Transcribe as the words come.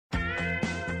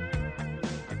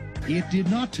It did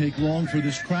not take long for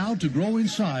this crowd to grow in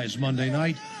size Monday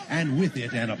night, and with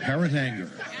it an apparent anger.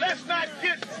 Let's not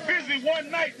get busy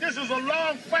one night. This is a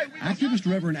long fight. Activist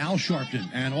Reverend Al Sharpton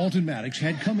and Alton Maddox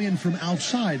had come in from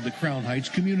outside the Crown Heights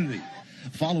community.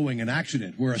 Following an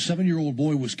accident where a 7-year-old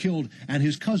boy was killed and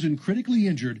his cousin critically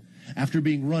injured after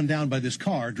being run down by this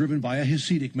car driven by a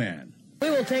Hasidic man. We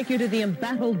will take you to the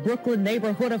embattled Brooklyn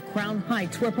neighborhood of Crown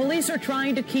Heights, where police are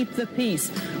trying to keep the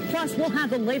peace. Plus, we'll have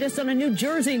the latest on a New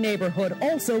Jersey neighborhood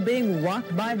also being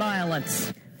rocked by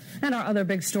violence. And our other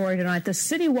big story tonight, the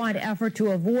citywide effort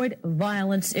to avoid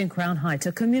violence in Crown Heights,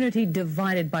 a community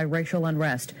divided by racial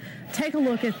unrest. Take a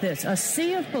look at this. A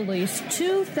sea of police,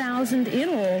 2,000 in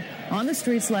all, on the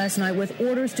streets last night with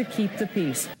orders to keep the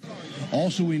peace.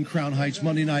 Also in Crown Heights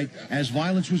Monday night, as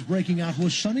violence was breaking out,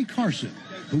 was Sonny Carson,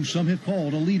 who some have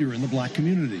called a leader in the black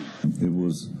community. It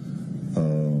was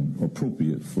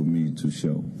appropriate for me to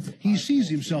show. He sees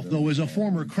himself, though, as a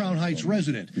former Crown Heights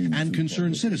resident and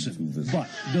concerned citizen, but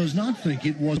does not think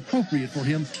it was appropriate for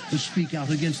him to speak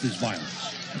out against this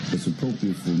violence. It's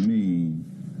appropriate for me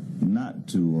not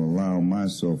to allow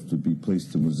myself to be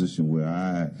placed in a position where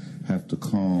I have to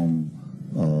calm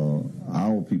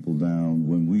our people down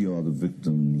when we are the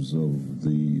victims of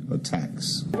the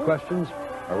attacks. Questions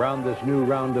around this new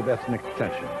round of ethnic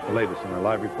tension. The latest in our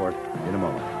live report in a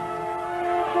moment.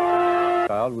 A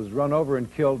child was run over and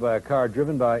killed by a car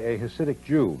driven by a Hasidic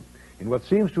Jew. In what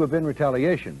seems to have been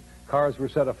retaliation, cars were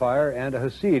set afire and a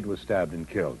Hasid was stabbed and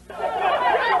killed.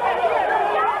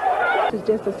 It's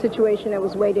just a situation that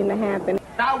was waiting to happen.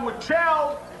 I would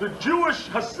tell the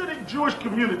Hasidic Jewish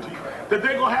community that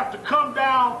they're going to have to come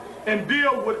down and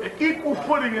deal with an equal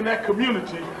footing in that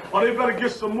community, or they better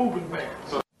get some moving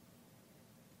vans.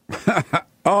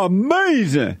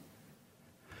 Amazing.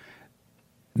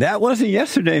 That wasn't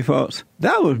yesterday, folks.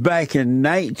 That was back in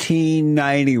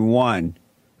 1991.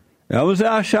 That was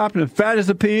Al Sharpton, fat as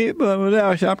a pig, but it was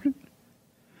Al Sharpton.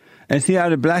 And see how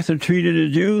the blacks are treated the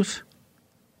Jews?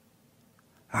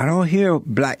 I don't hear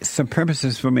black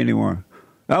supremacists from anyone.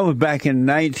 That was back in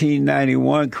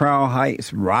 1991 Crown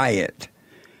Heights riot.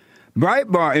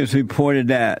 Breitbart has reported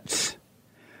that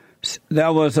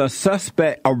there was a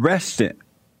suspect arrested,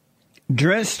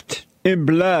 drenched in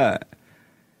blood,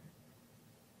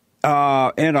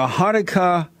 in a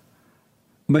Hanukkah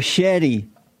machete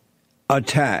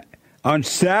attack on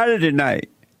Saturday night.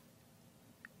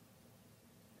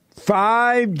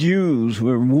 5 Jews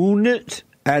were wounded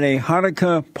at a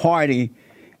Hanukkah party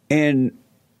in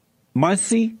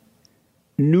Muncie,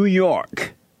 New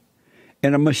York,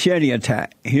 in a machete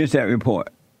attack. Here's that report.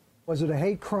 Was it a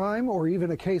hate crime or even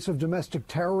a case of domestic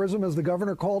terrorism, as the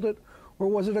governor called it? Or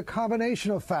was it a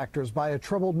combination of factors by a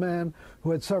troubled man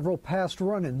who had several past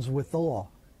run-ins with the law?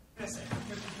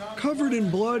 Covered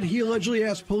in blood, he allegedly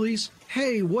asked police,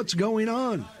 "Hey, what's going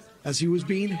on?" as he was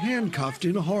being handcuffed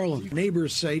in Harlem.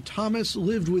 Neighbors say Thomas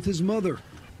lived with his mother.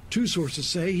 2 sources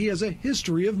say he has a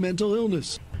history of mental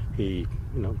illness. He,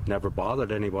 never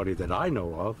bothered anybody that I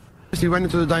know of. He went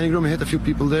into the dining room, hit a few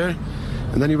people there,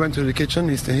 and then he went to the kitchen,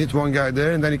 he hit one guy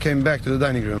there, and then he came back to the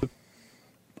dining room.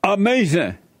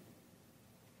 Amazing.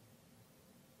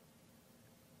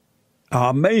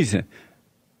 Amazing.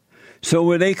 So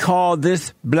would they call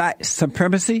this black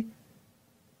supremacy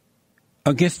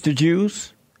against the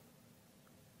Jews?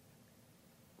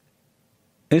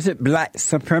 Is it black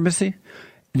supremacy?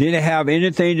 Did it have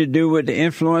anything to do with the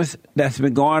influence that's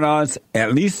been going on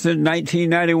at least since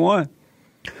 1991,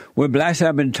 where blacks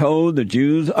have been told the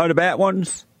Jews are the bad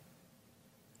ones?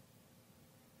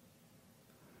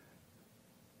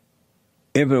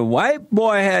 If a white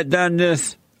boy had done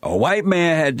this, a white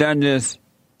man had done this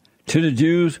to the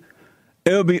Jews,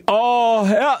 it would be all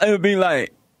hell. It would be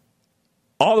like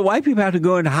all the white people have to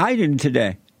go in hiding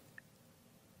today.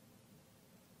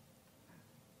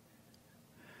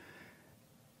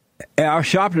 Al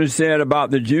Sharpton said about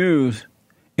the Jews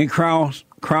in Crown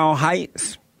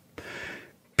Heights,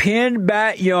 pin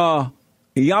back your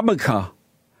yarmulke,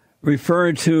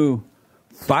 referring to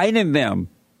fighting them.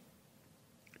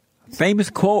 Famous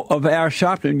quote of Al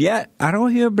Sharpton, yet I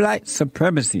don't hear black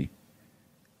supremacy.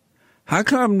 How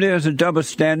come there's a double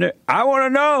standard? I want to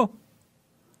know.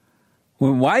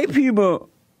 When white people,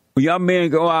 young men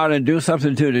go out and do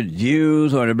something to the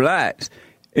Jews or the blacks,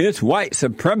 it's white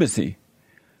supremacy.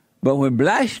 But when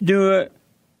blacks do it,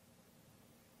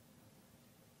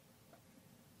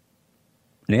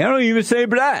 they don't even say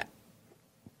black.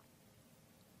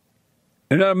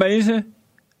 Isn't that amazing?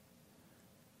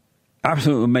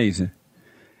 Absolutely amazing.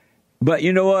 But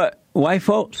you know what, white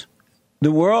folks?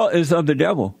 The world is of the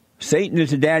devil. Satan is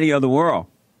the daddy of the world.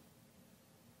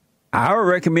 I would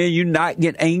recommend you not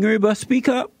get angry, but speak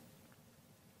up.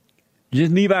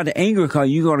 Just leave out the anger because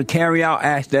you're going to carry out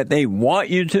acts that they want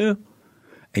you to,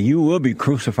 and you will be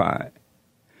crucified.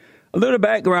 A little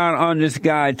background on this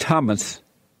guy, Thomas.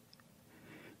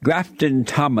 Grafton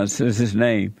Thomas is his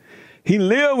name. He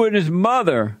lived with his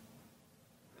mother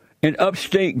in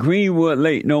upstate Greenwood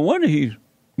Lake. No wonder he's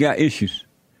got issues.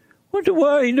 What the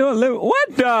world he doing?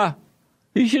 What the?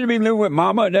 He should have been living with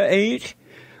mama at that age.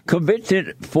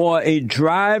 Convicted for a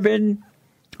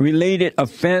driving-related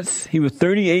offense. He was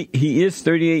 38. He is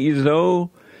 38 years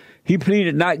old. He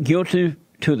pleaded not guilty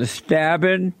to the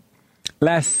stabbing.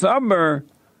 Last summer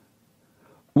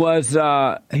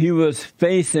he was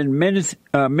facing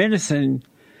menacing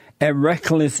and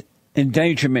reckless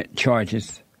endangerment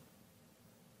charges.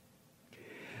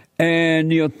 And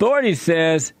the authority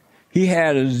says he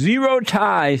had zero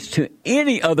ties to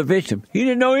any other victim. He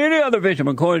didn't know any other victim,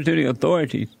 according to the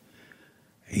authorities.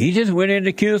 He just went in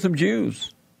to kill some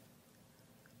Jews.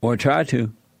 Or tried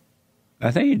to.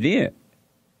 I think he did.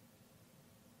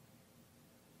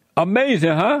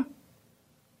 Amazing, huh?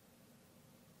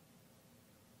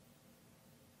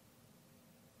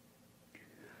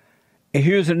 And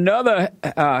here's another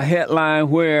headline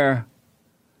where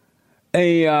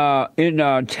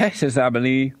in Texas, I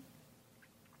believe.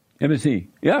 Let me see.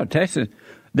 Yeah, Texas.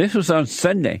 This was on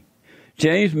Sunday.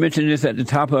 James mentioned this at the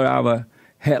top of our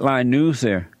headline news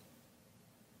there.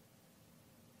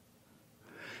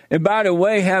 And by the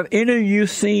way, have any of you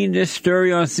seen this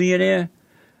story on CNN?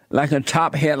 Like a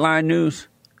top headline news?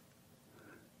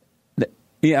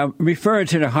 Yeah, I'm referring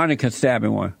to the Hanukkah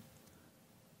stabbing one.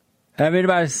 Have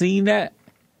anybody seen that?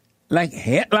 Like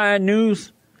headline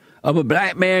news of a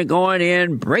black man going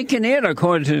in, breaking in,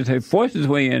 according to the forces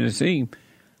way in the scene,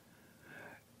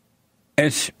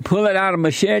 and pulling out a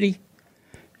machete.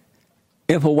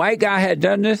 If a white guy had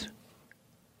done this,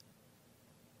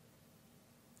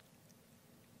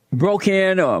 broke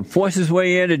in or forced his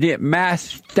way in and did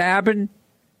mass stabbing,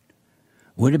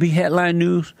 would it be headline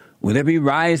news? Would there be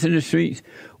riots in the streets?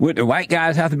 Would the white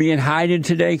guys have to be in hiding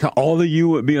today because all of you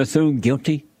would be assumed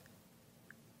guilty?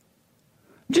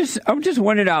 I'm just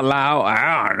wondering out loud.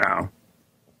 I don't know.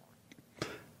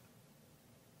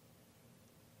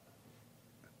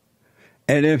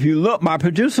 And if you look, my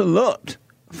producer looked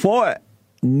for it.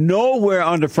 Nowhere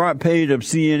on the front page of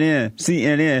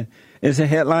CNN is a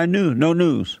headline news. No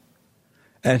news.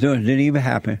 As though it didn't even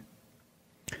happen.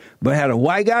 But had a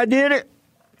white guy did it,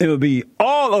 it would be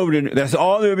all over the news. That's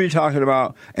all they would be talking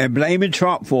about and blaming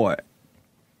Trump for it.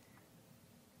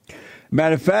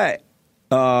 Matter of fact,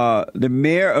 the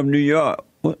mayor of New York,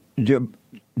 de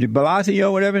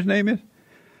Blasio, whatever his name is,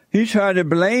 he's trying to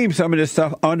blame some of this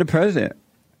stuff on the president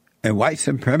and white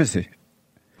supremacy.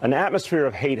 An atmosphere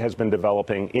of hate has been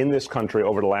developing in this country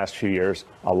over the last few years.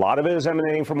 A lot of it is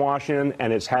emanating from Washington,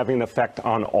 and it's having an effect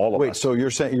on all of us. Wait, so you're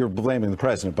saying you're blaming the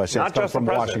president by saying not just from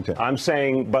Washington? I'm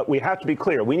saying, but we have to be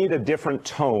clear. We need a different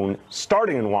tone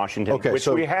starting in Washington, which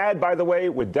we had, by the way,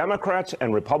 with Democrats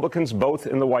and Republicans both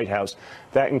in the White House,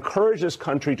 that encouraged this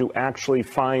country to actually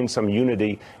find some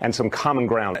unity and some common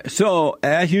ground. So,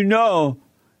 as you know,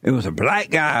 it was a black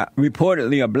guy,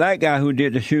 reportedly a black guy, who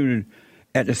did the shooting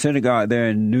at the synagogue there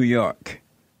in New York,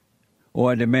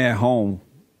 or at the man's home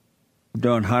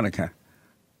during Hanukkah.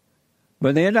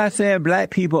 But they're not saying black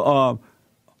people are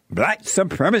black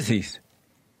supremacists.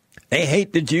 They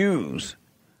hate the Jews.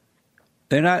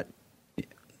 They're not.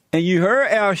 And you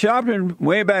heard Al Sharpton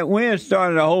way back when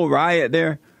started a whole riot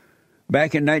there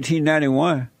back in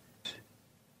 1991.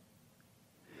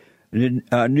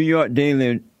 The New York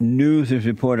Daily News has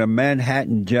reported a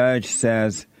Manhattan judge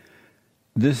says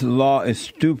this law is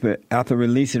stupid after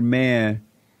releasing man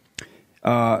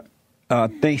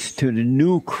thanks to the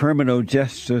new criminal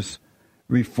justice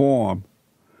reform.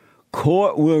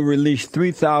 Court will release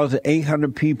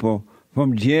 3,800 people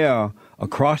from jail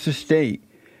across the state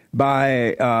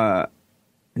by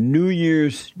New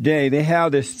Year's Day. They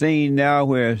have this thing now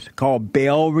where it's called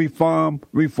bail reform.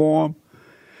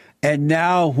 And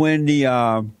now when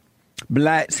the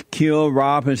blacks kill,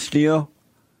 rob, and steal,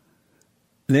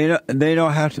 they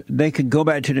don't have to, they can go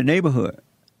back to the neighborhood.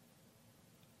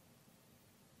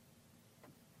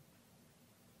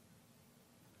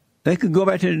 They can go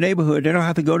back to the neighborhood. They don't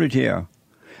have to go to jail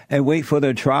and wait for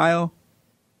their trial.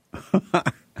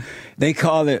 They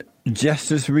call it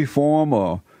justice reform,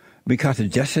 or because the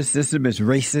justice system is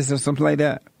racist or something like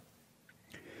that.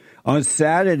 On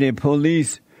Saturday,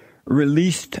 police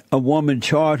released a woman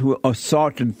charged with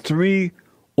assaulting 3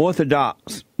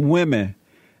 Orthodox women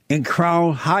in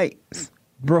Crown Heights,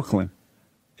 Brooklyn.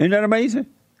 Isn't that amazing?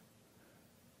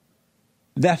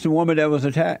 That's the woman that was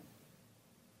attacked.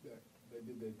 They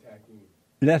did the attacking.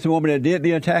 That's the woman that did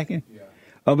the attacking? Yeah.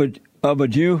 of a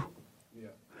Jew,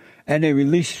 and they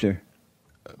released her.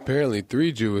 Apparently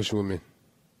 3 Jewish women.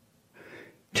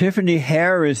 Tiffany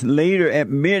Harris later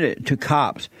admitted to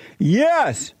cops,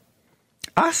 yes,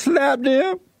 I slapped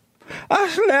him. I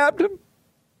slapped him.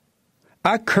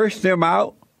 I cursed them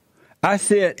out. I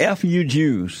said, F you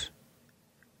Jews.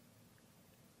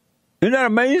 Isn't that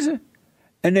amazing?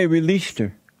 And they released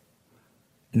her.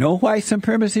 No white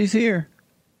supremacies here.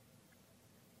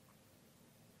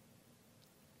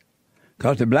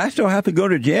 Because the blacks don't have to go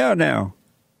to jail now.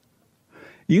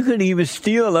 You can even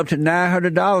steal up to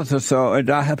 $900 or so and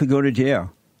not have to go to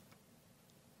jail.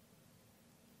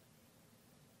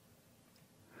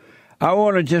 I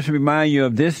want to just remind you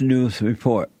of this news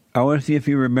report. I want to see if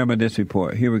you remember this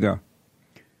report. Here we go.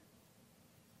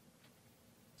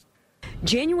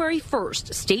 January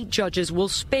 1st, state judges will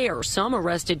spare some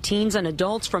arrested teens and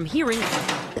adults from hearing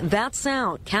that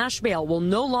sound. Cash bail will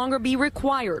no longer be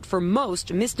required for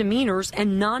most misdemeanors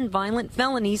and nonviolent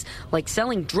felonies like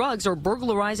selling drugs or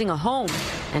burglarizing a home.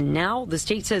 And now the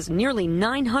state says nearly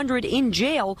 900 in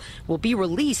jail will be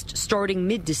released starting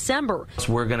mid-December.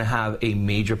 We're going to have a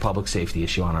major public safety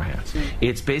issue on our hands.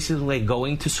 It's basically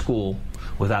going to school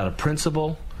without a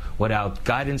principal, without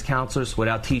guidance counselors,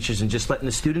 without teachers, and just letting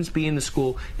the students be in the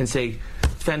school and say,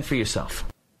 fend for yourself.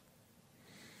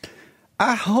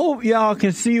 I hope y'all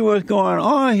can see what's going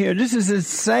on here. This is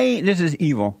insane. This is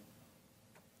evil.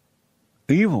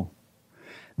 Evil.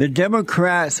 The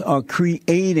Democrats are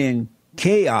creating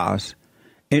chaos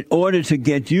in order to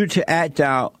get you to act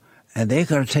out, and they're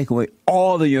going to take away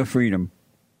all of your freedom.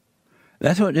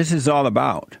 That's what this is all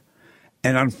about.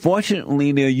 And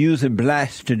unfortunately, they're using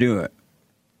blacks to do it.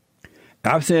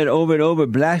 I've said over and over,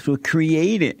 blacks were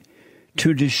created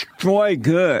to destroy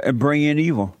good and bring in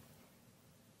evil.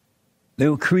 They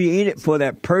were created for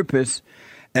that purpose,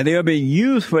 and they are being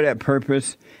used for that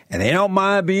purpose, and they don't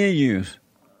mind being used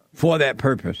for that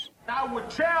purpose. I would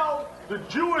tell the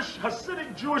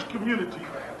Hasidic Jewish community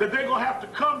that they're going to have to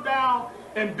come down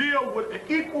and deal with an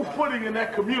equal footing in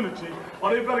that community,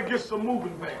 or they better get some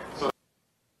moving vans.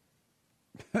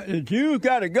 The Jews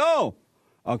got to go,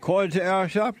 according to Al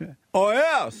Sharpton. Or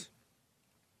else,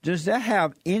 does that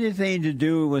have anything to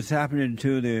do with what's happening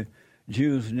to the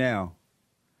Jews now?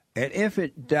 And if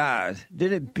it does,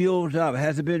 did it build up?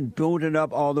 Has it been building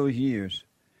up all those years?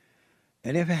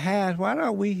 And if it has, why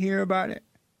don't we hear about it?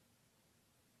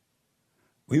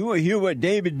 We will hear what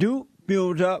David Duke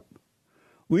built up.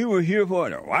 We will hear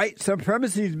what the white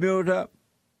supremacists built up,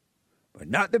 but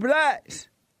not the blacks.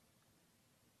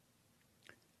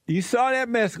 You saw that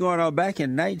mess going on back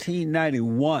in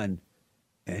 1991,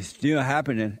 and it's still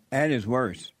happening at its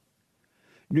worst.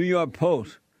 New York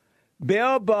Post.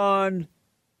 Bail bond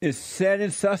is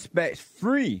setting suspects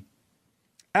free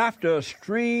after a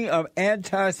string of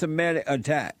anti-Semitic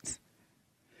attacks.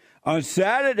 On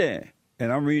Saturday,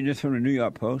 and I'm reading this from the New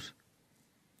York Post,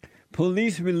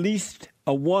 police released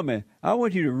a woman. I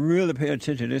want you to really pay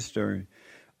attention to this story.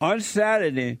 On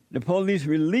Saturday, the police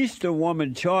released a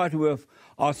woman charged with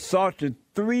assaulted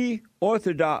 3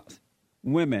 Orthodox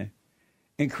women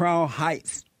in Crown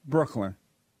Heights, Brooklyn.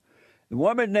 The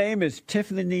woman's name is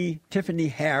Tiffany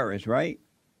Harris, right?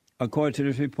 According to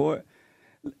this report.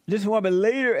 This woman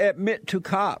later admitted to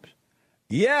cops,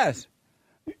 yes,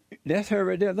 that's her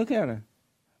right there. Look at her.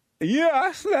 Yeah,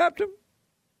 I slapped him.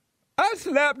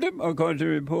 According to the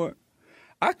report.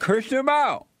 I cursed him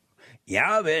out.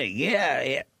 Y'all better get out of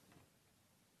here.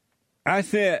 I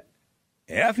said,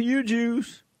 F you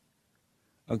Jews.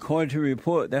 According to the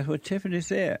report, that's what Tiffany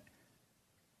said.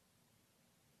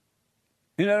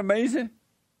 Isn't that amazing?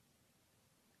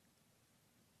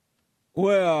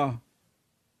 Well,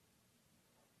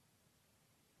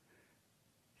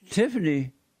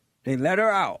 Tiffany, they let her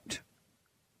out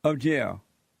of jail.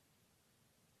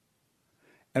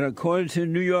 And according to the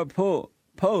New York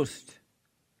Post,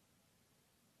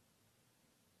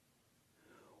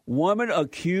 woman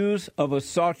accused of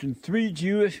assaulting 3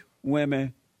 Jewish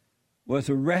women was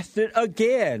arrested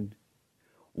again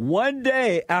 1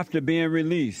 day after being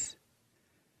released.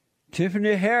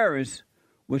 Tiffany Harris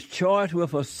was charged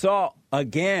with assault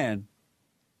again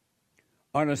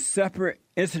on a separate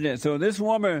incident. So this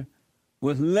woman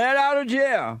was let out of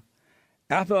jail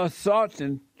after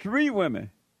assaulting 3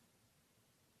 women,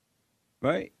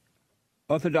 right?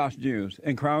 Orthodox Jews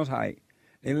in Crown Heights.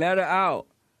 They let her out.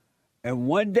 And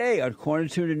 1 day, according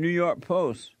to the New York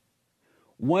Post,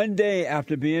 1 day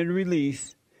after being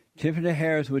released, Tiffany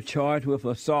Harris was charged with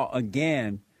assault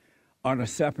again on a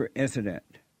separate incident.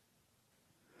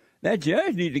 That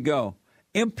judge need to go.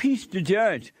 Impeach the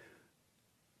judge.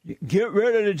 Get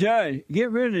rid of the judge.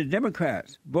 Get rid of the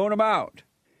Democrats. Vote them out.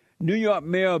 New York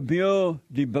Mayor Bill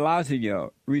de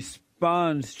Blasio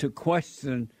responds to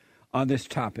question on this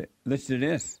topic. Listen to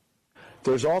this.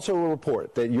 There's also a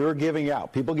report that you're giving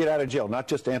out. People get out of jail, not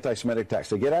just anti-Semitic attacks.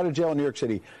 They get out of jail in New York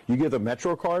City. You give them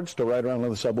Metro cards to ride around on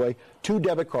the subway, 2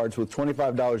 debit cards with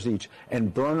 $25 each,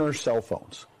 and burner cell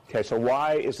phones. Okay, so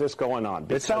why is this going on?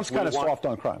 It sounds kind of soft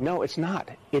on crime. No, it's not.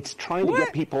 It's trying to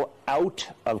get people out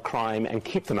of crime and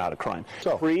keep them out of crime.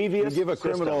 So, you give a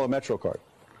criminal a Metro card.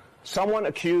 Someone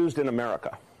accused in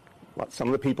America. Well, some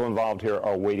of the people involved here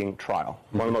are awaiting trial.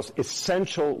 One of the most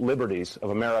essential liberties of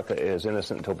America is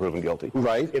innocent until proven guilty.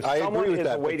 Right. If I someone agree with is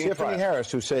that. But Tiffany trial,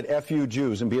 Harris, who said F you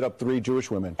Jews and beat up 3 Jewish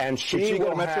women. And she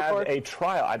will have a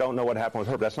trial. I don't know what happened with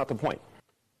her, but that's not the point.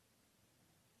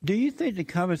 Do you think the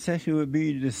conversation would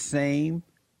be the same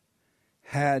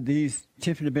had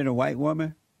Tiffany been a white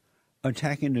woman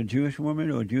attacking the Jewish woman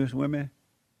or Jewish women?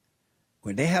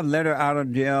 Would they have let her out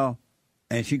of jail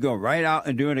and she go right out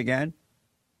and do it again?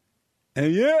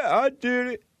 And yeah, I did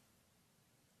it.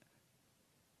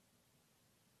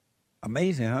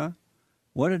 Amazing, huh?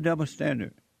 What a double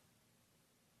standard.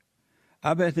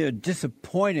 I bet they're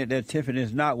disappointed that Tiffany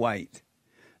is not white.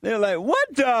 They're like,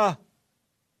 what the?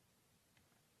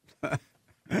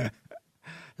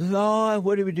 Lord,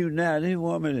 what do we do now? This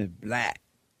woman is black.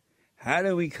 How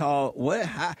do we call,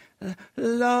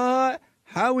 Lord,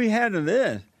 how we handle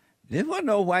this? This wasn't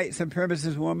no white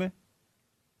supremacist woman.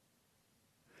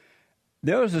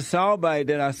 There was a soundbite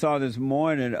that I saw this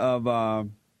morning of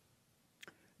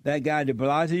that guy de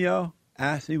Blasio.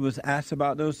 He was asked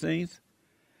about those things,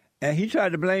 and he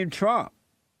tried to blame Trump.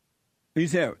 He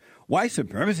said, white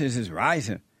supremacy is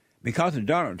rising because of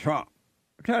Donald Trump.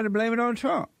 I'm trying to blame it on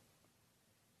Trump.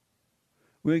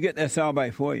 We'll get that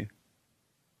soundbite for you.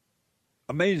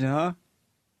 Amazing, huh?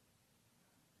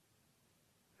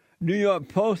 New York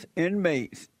Post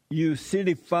inmates use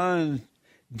city funds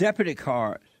deputy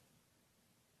cards.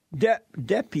 Debt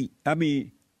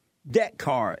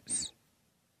cards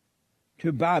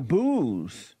to buy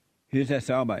booze. Here's that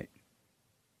soundbite.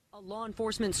 A law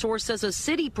enforcement source says a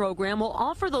city program will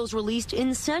offer those released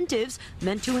incentives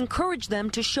meant to encourage them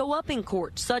to show up in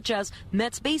court, such as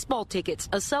Mets baseball tickets,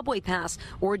 a subway pass,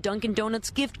 or a Dunkin' Donuts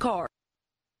gift card.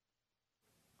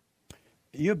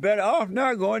 You're better off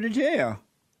not going to jail.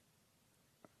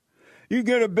 You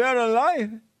get a better life.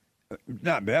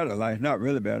 Not better life, not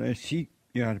really better. It's cheap.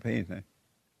 You don't have to pay anything.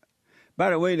 By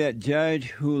the way, that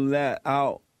judge who let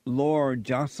out Laura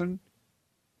Johnson,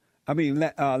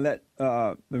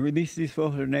 release these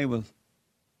folks, her name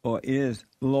is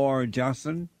Laura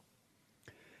Johnson.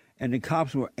 And the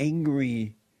cops were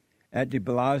angry at de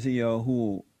Blasio,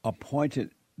 who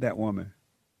appointed that woman.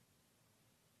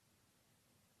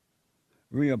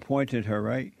 Reappointed her,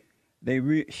 right?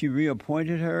 She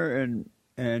reappointed her, and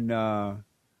the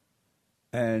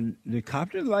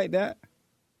cops didn't like that.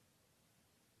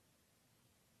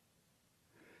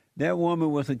 That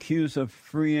woman was accused of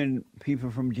freeing people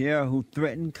from jail who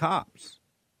threatened cops.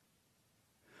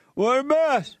 What a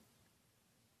mess!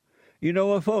 You know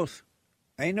what, folks?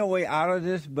 Ain't no way out of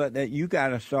this, but that you got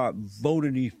to start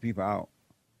voting these people out.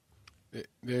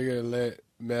 They're gonna let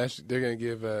mass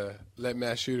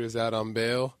shooters out on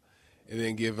bail, and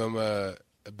then give them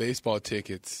baseball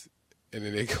tickets, and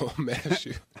then they go mass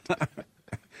shoot.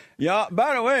 Yeah.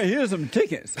 By the way, here's some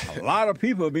tickets. A lot of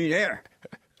people will be there.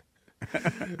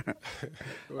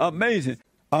 Amazing.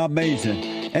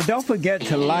 And don't forget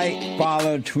to like,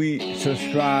 follow, tweet,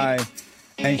 subscribe,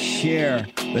 and share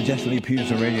the Jesse Lee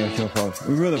Peterson radio show, folks.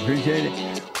 We really appreciate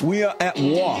it. We are at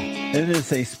war. It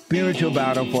is a spiritual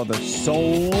battle for the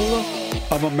soul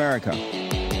of America.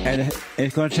 And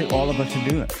it's going to take all of us to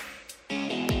do it.